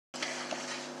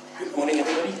Good morning,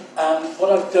 everybody.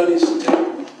 What I've done is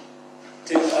to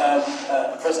do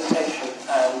a presentation,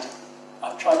 and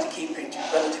I've tried to keep it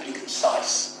relatively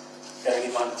concise, bearing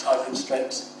in mind the time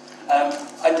constraints.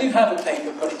 I do have a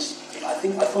paper, but I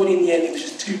thought in the end it was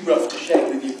just too rough to share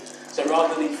with you. So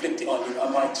rather than inflict it on you,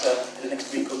 I might, in the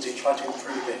next week or two, try to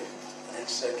improve it and then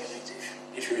circulate it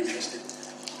if you're interested.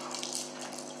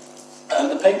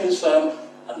 The paper's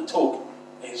and the talk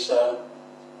is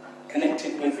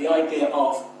connected with the idea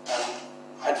of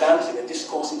advancing a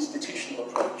discourse-institutional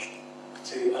approach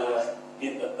to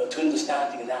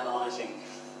understanding and analysing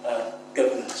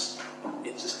governance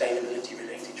in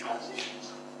sustainability-related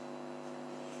transitions.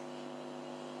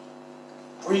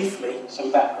 Briefly,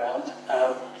 some background.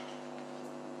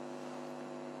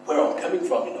 Where I'm coming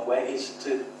from, in a way, is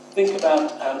to think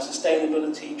about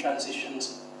sustainability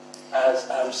transitions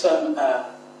as some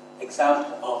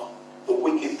example of the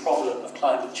wicked problem of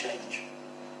climate change.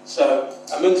 So,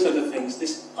 amongst other things,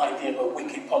 this idea of a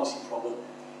wicked policy problem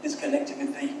is connected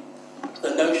with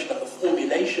the notion of the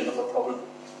formulation of a problem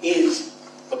is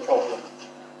the problem.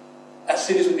 As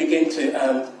soon as we begin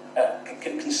to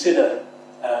consider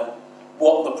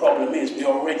what the problem is, we're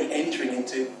already entering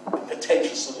into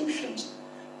potential solutions,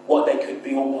 what they could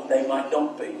be or what they might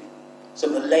not be. So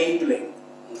the labelling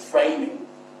and the framing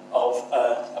of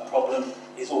a problem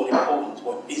is all important,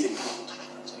 or is important.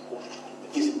 I don't say all important,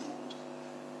 but is important.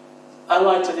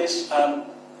 Allied to this,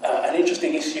 an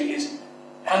interesting issue is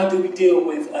how do we deal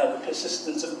with the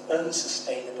persistence of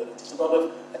unsustainability? There's a lot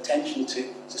of attention to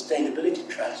sustainability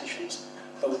transitions,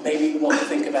 but maybe we want to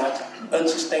think about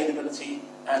unsustainability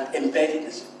and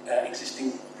embedded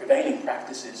existing prevailing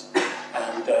practices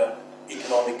and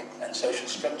economic and social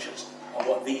structures, and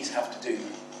what these have to do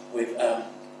with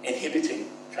inhibiting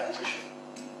transition.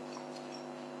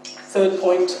 Third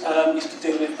point is to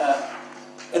do with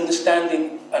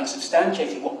understanding and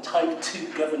substantiating what type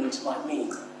 2 governance might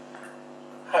mean.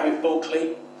 Harriet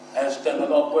Bulkley has done a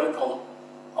lot of work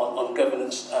on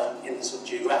governance in the sort of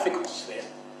geographical sphere,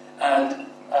 and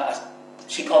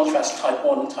she contrasts type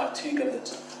 1 and type 2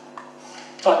 governance.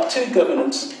 Type 2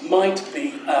 governance might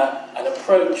be an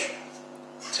approach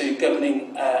to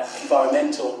governing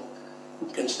environmental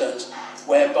concerns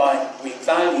whereby we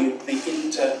value the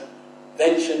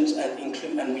interventions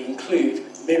and we include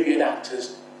myriad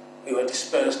actors who are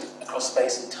dispersed across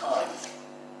space and time.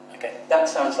 Okay, that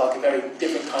sounds like a very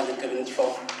different kind of governance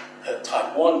from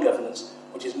type 1 governance,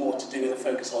 which is more to do with a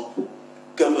focus on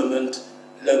government,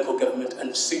 local government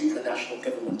and supranational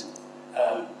government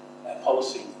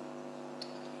policy.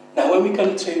 Now, when we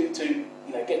come to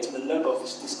get to the nub of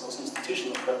this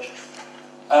discourse-institutional approach,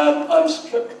 I'm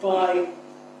struck by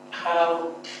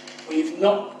how we've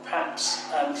not perhaps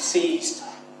seized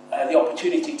the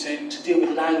opportunity to deal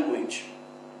with language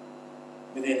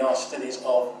within our studies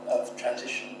of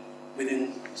transition,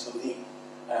 within sort of the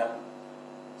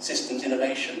systems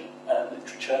innovation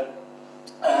literature.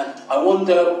 And I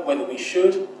wonder whether we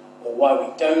should, or why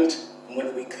we don't, and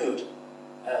whether we could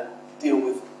deal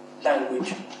with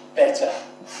language better.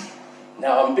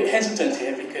 Now, I'm a bit hesitant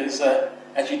here because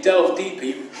as you delve deeper,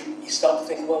 you start to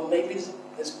think, well, maybe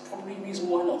there's probably a reason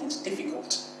why not. It's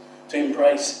difficult to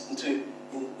embrace and to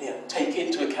take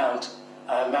into account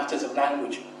matters of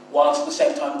language, whilst at the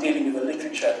same time dealing with a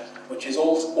literature which is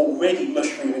already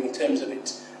mushrooming in terms of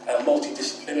its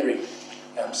multidisciplinary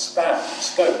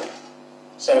scope.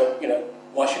 So,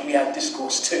 why should we add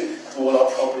discourse to all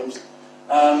our problems?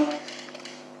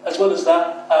 As well as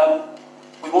that,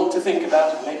 we want to think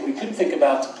about, maybe we could think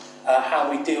about how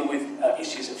we deal with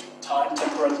issues of time,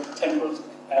 temporal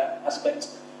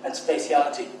aspects, and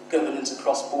spatiality, governance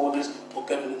across borders, or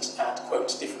governance at,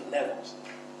 quotes, different levels.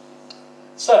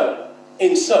 So,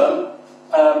 in sum,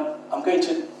 I'm going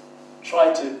to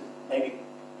try to maybe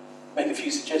make a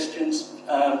few suggestions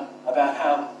about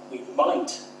how we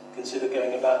might consider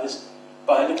going about this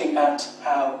by looking at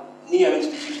how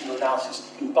neo-institutional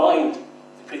analysis combined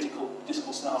with critical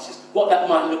discourse analysis, what that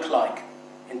might look like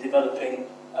in developing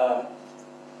a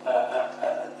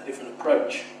different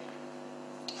approach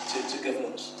to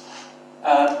governance.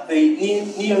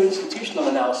 The neo-institutional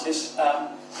analysis,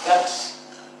 that's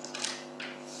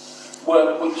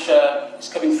work which is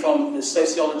coming from the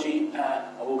sociology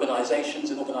of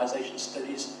organisations and organisation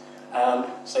studies.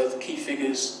 So the key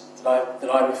figures that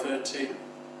I refer to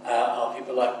are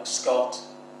people like Scott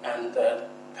and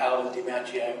Powell and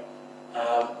DiMaggio.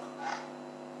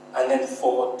 And then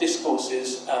for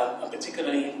discourses, I'm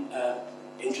particularly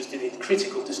interested in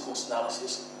critical discourse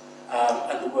analysis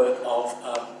and the work of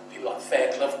people like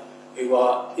Fairclough, who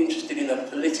are interested in a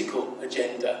political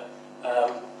agenda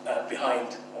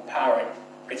behind or powering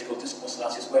critical discourse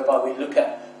analysis, whereby we look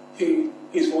at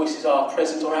whose voices are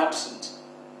present or absent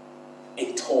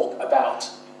in talk about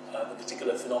the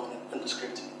particular phenomenon under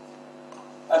scrutiny.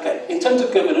 Okay, in terms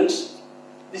of governance,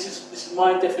 this is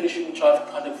my definition, which I've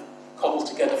kind of cobbled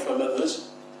together from others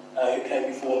who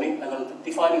came before me, and I'm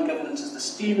defining governance as the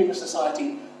steering of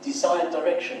society desired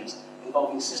directions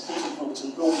involving systems of rules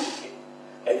and law-making.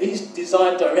 Okay, these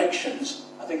desired directions,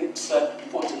 I think it's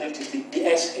important to notice the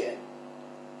S here.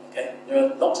 Okay, there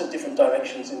are lots of different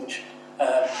directions in which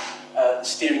the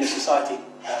steering of society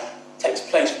takes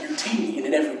place routinely in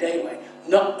an everyday way,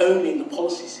 not only in the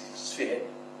policy sphere,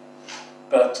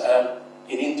 but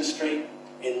in industry,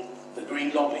 in the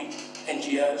green lobby,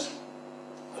 NGOs,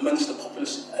 amongst the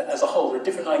populace as a whole. There are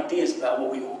different ideas about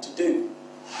what we ought to do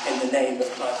in the name of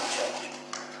climate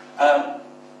change.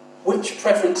 Which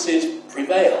preferences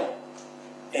prevail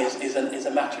is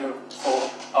a matter for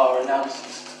our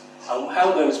analysis. And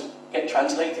how those get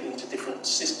translated into different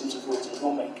systems of rules and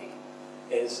lawmaking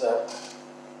is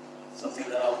something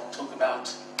that I'll talk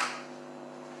about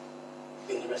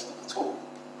in the rest of the talk.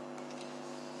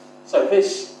 So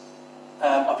this,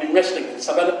 I've been wrestling with this.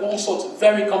 I've had all sorts of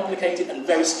very complicated and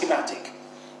very schematic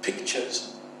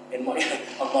pictures in my,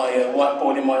 on my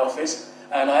whiteboard in my office,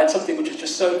 and I had something which was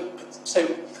just so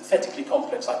pathetically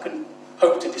complex I couldn't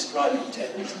hope to describe it in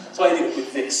 10 minutes. So I ended up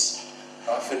with this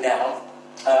for now.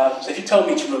 So if you tell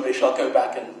me it's rubbish, I'll go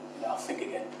back and I'll think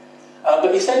again.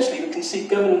 But essentially, we can see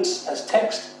governance as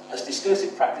text, as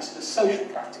discursive practice, as social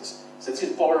practice. So this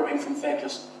is borrowing from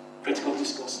Fairclough's critical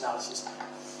discourse analysis.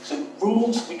 So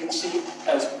rules we can see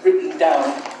as written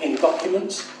down in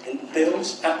documents, in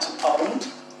bills, acts of parliament,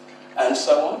 and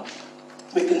so on.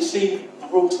 We can see the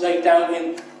rules laid down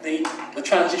in the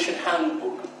transition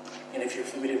handbook. And if you're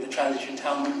familiar with the transition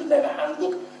town movement, they have a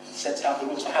handbook that sets out the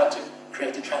rules for how to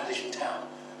create a transition town.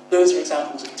 Those are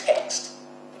examples of text,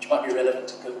 which might be relevant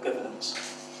to governance.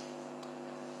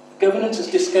 Governance as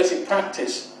discursive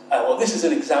practice. Well, this is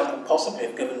an example, possibly,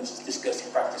 of governance as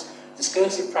discursive practice.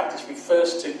 Discursive practice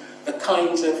refers to the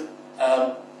kinds of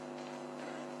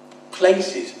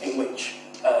places in which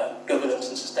governance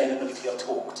and sustainability are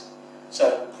talked.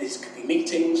 So these could be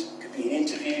meetings, could be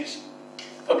interviews,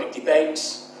 public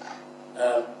debates,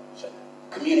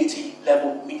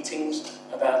 community-level meetings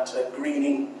about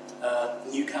greening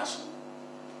Newcastle.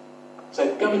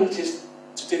 So governance is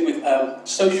to do with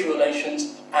social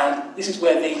relations, and this is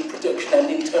where the production and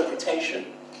interpretation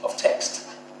of text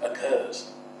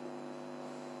occurs.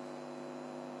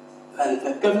 And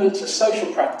the governance as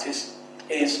social practice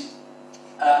is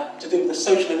to do with the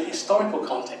social and historical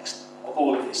context of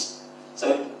all of this.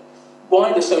 So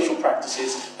wider social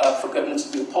practices for governance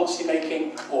to do with policy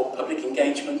making or public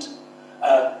engagement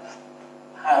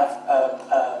have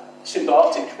a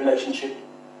symbiotic relationship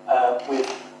with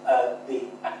the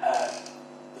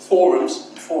forums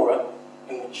and fora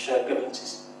in which governance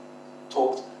is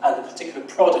talked, and the particular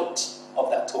products of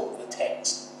that talk, the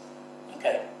text.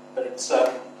 Okay, but it's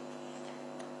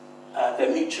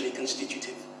they're mutually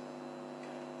constitutive.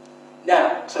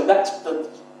 Now, so that's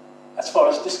as far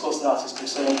as discourse analysis is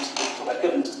concerned, we talk about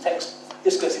governance as text,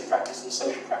 discursive practice, and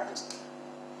social practice.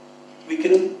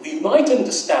 We might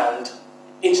understand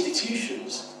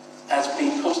institutions as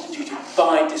being constituted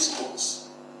by discourse,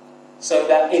 so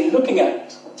that in looking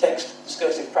at text,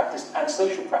 discursive practice, and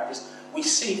social practice, we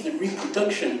see the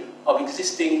reproduction of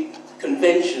existing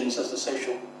conventions as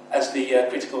the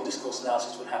critical discourse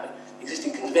analysis would have it,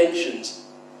 existing conventions,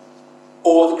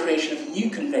 or the creation of new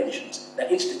conventions. Now,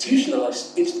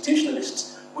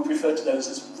 institutionalists would refer to those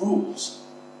as rules.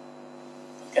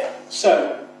 Okay,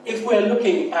 so if we're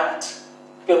looking at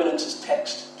governance as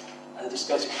text and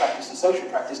discursive practice and social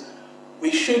practice,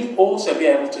 we should also be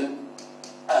able to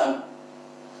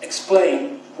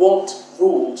explain what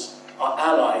rules are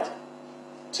allied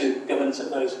to governance at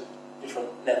those different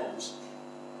levels.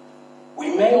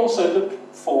 We may also look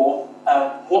for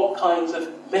what kinds of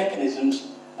mechanisms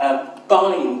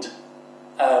bind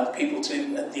people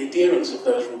to the adherence of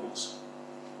those rules,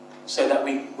 so that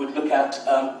we would look at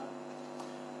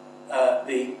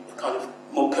the kind of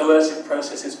more coercive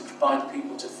processes which bind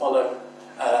people to follow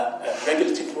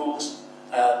regulative rules,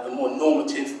 the more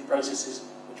normative processes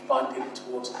which bind people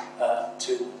towards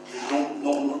to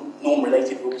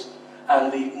norm-related rules,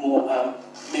 and the more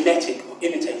mimetic or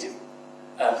imitative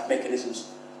mechanisms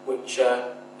which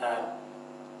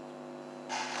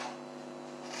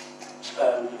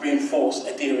reinforce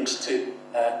adherence to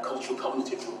cultural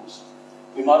cognitive rules.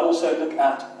 We might also look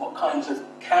at what kinds of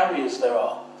carriers there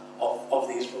are of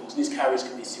these rules. These carriers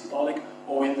can be symbolic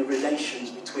or in the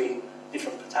relations between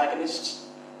different protagonists,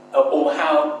 or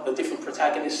how the different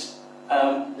protagonists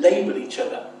label each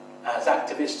other as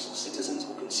activists or citizens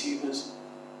or consumers,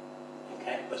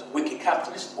 okay, as wicked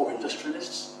capitalists or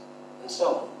industrialists, and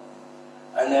so on.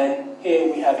 And then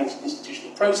here we have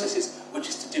institutional processes, which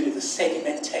is to do with the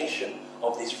sedimentation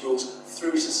of these rules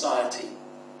through society.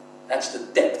 That's the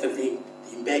depth of the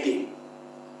embedding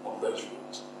of those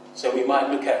rules. So we might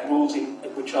look at rules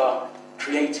which are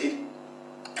created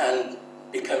and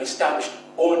become established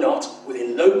or not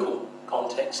within local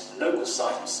context, local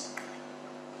sites.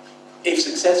 If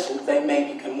successful, they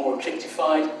may become more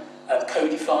objectified,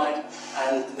 codified,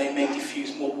 and they may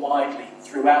diffuse more widely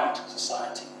throughout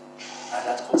society. And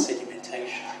that's called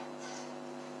sedimentation.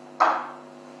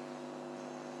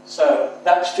 So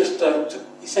that's just to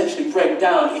essentially break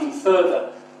down even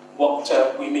further what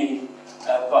we mean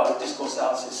by the discourse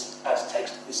analysis as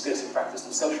text, discursive practice,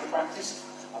 and social practice.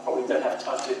 I probably don't have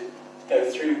time to go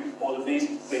through all of these,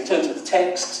 but in terms of the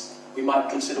text, we might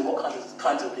consider what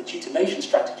kinds of legitimation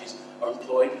strategies are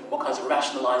employed, what kinds of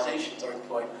rationalisations are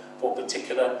employed for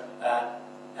particular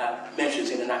measures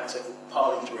in an act of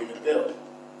Parliament or in a bill.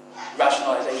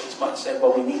 Rationalisations might say,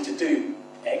 well, we need to do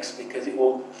X because it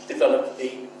will develop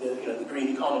the green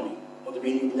economy or the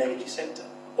renewable energy sector.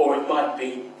 Or it might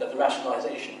be that the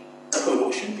rationalisation could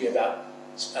or should be about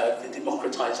the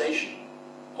democratisation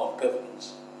of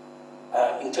governance.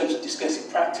 In terms of discursive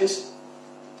practice,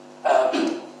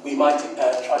 we might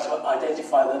try to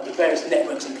identify the various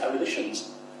networks and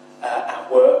coalitions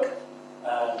at work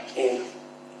in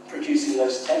producing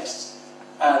those texts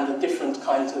and the different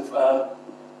kinds of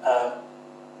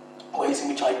ways in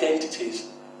which identities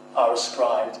are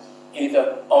ascribed,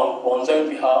 either on one's own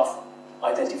behalf,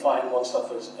 identifying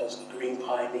oneself as a green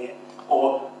pioneer,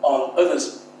 or on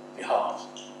others' behalf.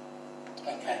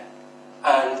 Okay.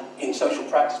 And in social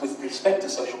practice, with respect to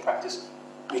social practice,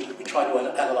 we try to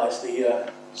analyse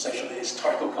the social and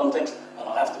historical context, and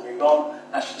I'll have to move on.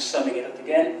 That's just summing it up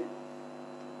again.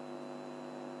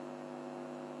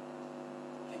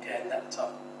 Okay, and that's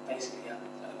basically a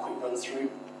quick run through.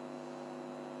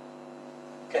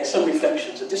 Okay, some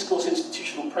reflections. A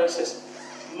discourse-institutional process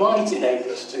might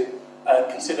enable us to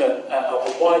consider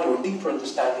a wider or deeper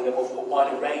understanding of a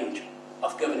wider range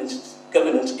of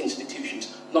governance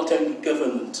institutions, not only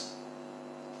government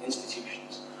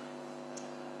institutions.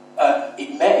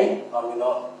 It may,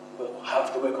 we'll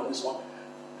have to work on this one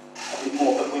a bit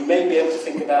more, but we may be able to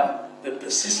think about the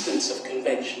persistence of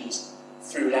conventions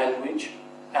through language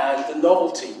and the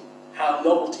novelty, how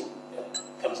novelty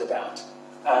comes about,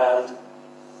 and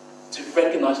to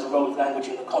recognise the role of language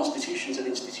in the constitutions of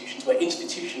institutions, where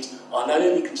institutions are not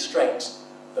only constraints,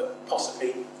 but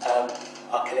possibly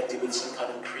are connected with some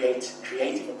kind of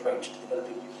creative approach to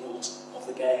developing new rules of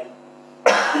the game.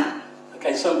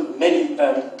 Okay, so many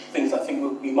things I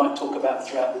think we might talk about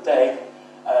throughout the day,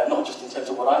 not just in terms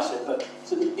of what I said, but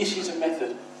some issues of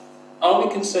method. Are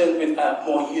we concerned with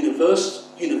more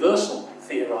universal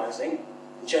theorising,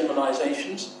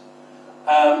 generalisations?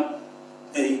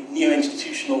 The new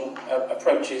institutional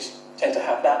approaches tend to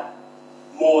have that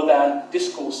more than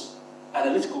discourse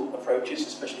analytical approaches,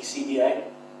 especially CDA,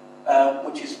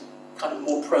 which is kind of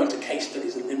more prone to case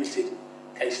studies and limited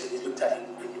case studies looked at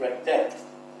in great depth.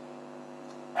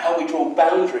 How we draw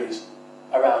boundaries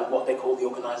around what they call the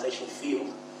organisational field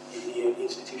in the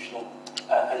institutional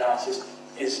analysis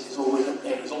is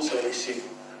also an issue.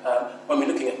 When we're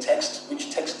looking at text,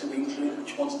 which text do we include,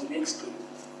 which ones do we exclude?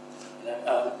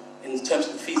 In terms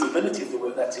of the feasibility of the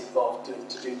work that's involved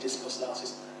to do discourse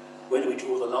analysis, where do we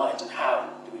draw the lines and how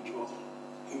do we draw them?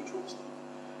 Who draws them?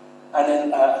 And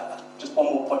then, just one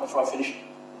more point before I finish.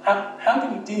 How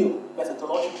do we deal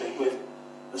methodologically with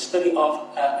the study of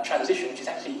a transition which is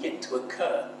actually yet to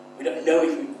occur? We don't know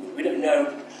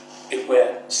if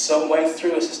we're some way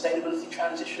through a sustainability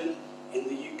transition in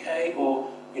the UK,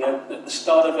 or at the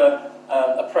start of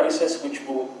a process which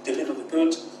will deliver the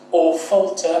goods, or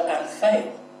falter and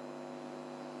fail.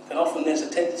 And often there's a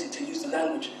tendency to use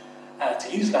language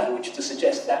to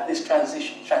suggest that this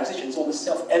transition is almost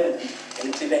self-evident in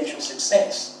its eventual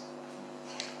success.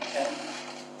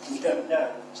 We don't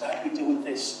know. So how do we deal with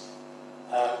this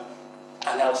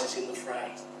analysis in the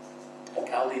fray?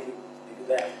 Okay, I'll leave it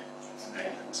there.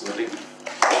 Absolutely.